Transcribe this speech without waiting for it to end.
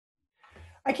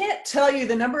I can't tell you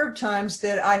the number of times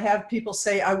that I have people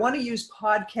say, I want to use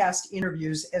podcast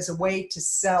interviews as a way to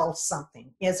sell something,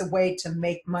 as a way to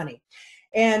make money.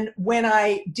 And when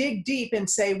I dig deep and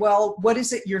say, well, what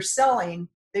is it you're selling?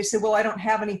 They say, well, I don't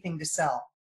have anything to sell.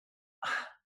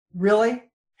 Really?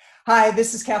 Hi,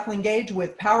 this is Kathleen Gage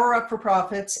with Power Up for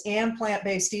Profits and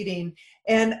Plant-Based Eating.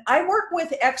 And I work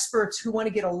with experts who want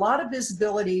to get a lot of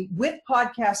visibility with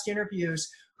podcast interviews,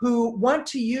 who want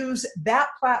to use that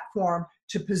platform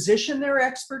to position their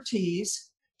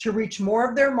expertise, to reach more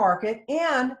of their market,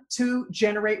 and to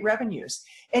generate revenues.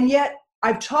 And yet,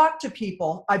 I've talked to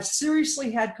people, I've seriously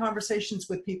had conversations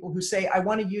with people who say, I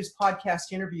want to use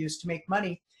podcast interviews to make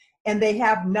money, and they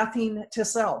have nothing to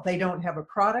sell. They don't have a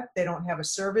product, they don't have a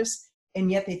service,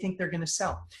 and yet they think they're going to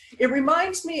sell. It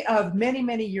reminds me of many,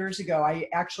 many years ago. I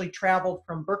actually traveled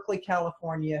from Berkeley,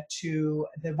 California to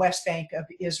the West Bank of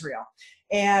Israel.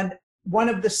 And one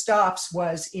of the stops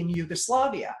was in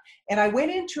Yugoslavia. And I went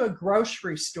into a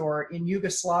grocery store in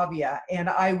Yugoslavia, and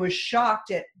I was shocked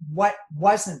at what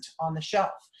wasn't on the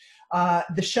shelf.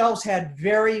 The shelves had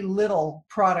very little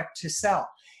product to sell.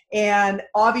 And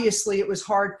obviously it was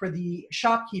hard for the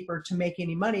shopkeeper to make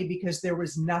any money because there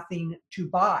was nothing to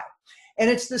buy. And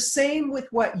it's the same with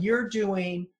what you're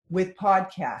doing with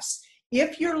podcasts.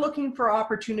 If you're looking for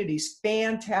opportunities,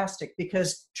 fantastic,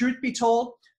 because truth be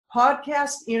told,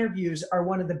 podcast interviews are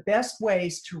one of the best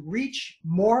ways to reach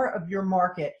more of your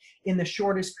market in the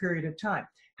shortest period of time.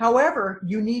 However,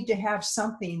 you need to have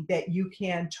something that you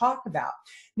can talk about.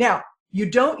 Now, you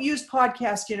don't use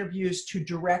podcast interviews to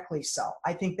directly sell.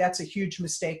 I think that's a huge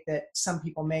mistake that some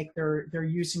people make. They're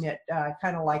using it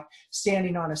kind of like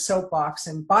standing on a soapbox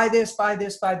and buy this, buy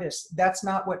this, buy this. That's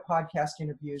not what podcast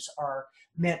interviews are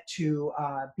meant to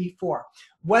be for.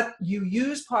 What you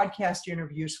use podcast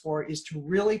interviews for is to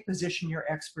really position your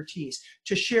expertise,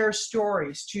 to share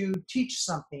stories, to teach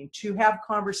something, to have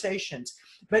conversations,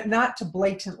 but not to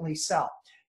blatantly sell.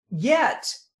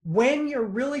 Yet, when you're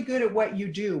really good at what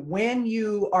you do, when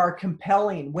you are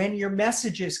compelling, when your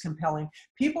message is compelling,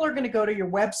 people are going to go to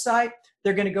your website,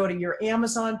 they're going to go to your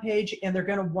Amazon page, and they're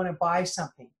going to want to buy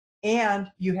something. And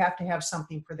you have to have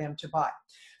something for them to buy.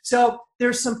 So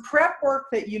there's some prep work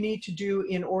that you need to do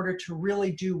in order to really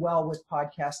do well with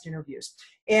podcast interviews.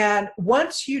 And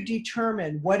once you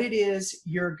determine what it is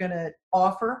you're going to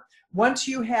offer, once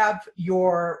you have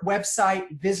your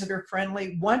website visitor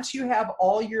friendly, once you have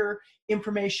all your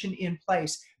information in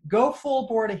place, go full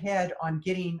board ahead on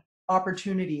getting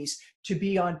opportunities to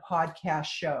be on podcast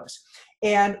shows.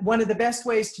 And one of the best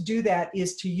ways to do that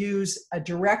is to use a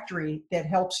directory that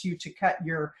helps you to cut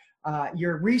your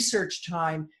research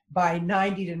time by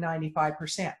 90 to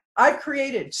 95%. I've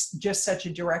created just such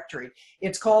a directory.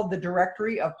 It's called the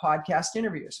Directory of Podcast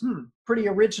Interviews. Pretty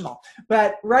original.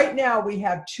 But right now we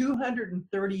have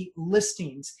 230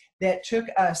 listings that took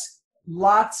us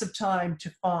lots of time to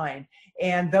find.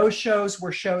 And those shows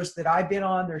were shows that I've been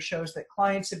on. They're shows that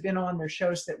clients have been on. They're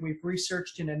shows that we've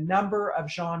researched in a number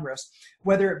of genres,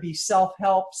 whether it be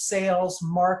self-help, sales,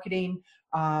 marketing,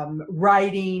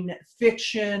 writing,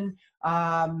 fiction,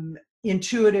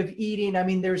 intuitive eating. I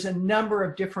mean, there's a number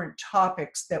of different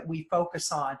topics that we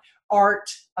focus on. Art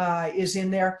is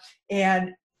in there.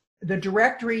 And the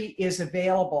directory is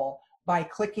available by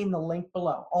clicking the link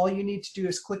below. All you need to do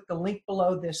is click the link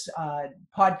below this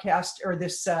podcast or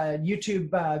this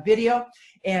YouTube video,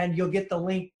 and you'll get the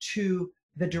link to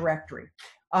the directory.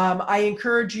 I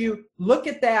encourage you, look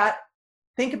at that,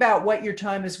 think about what your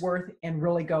time is worth, and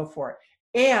really go for it.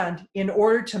 And in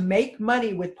order to make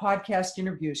money with podcast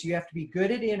interviews, you have to be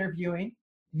good at interviewing,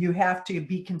 you have to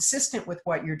be consistent with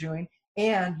what you're doing,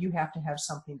 and you have to have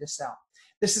something to sell.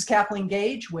 This is Kathleen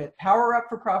Gage with Power Up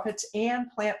for Profits and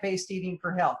Plant-Based Eating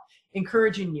for Health,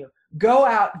 encouraging you, go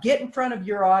out, get in front of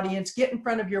your audience, get in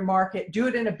front of your market, do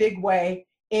it in a big way,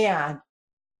 and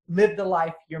live the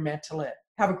life you're meant to live.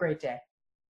 Have a great day.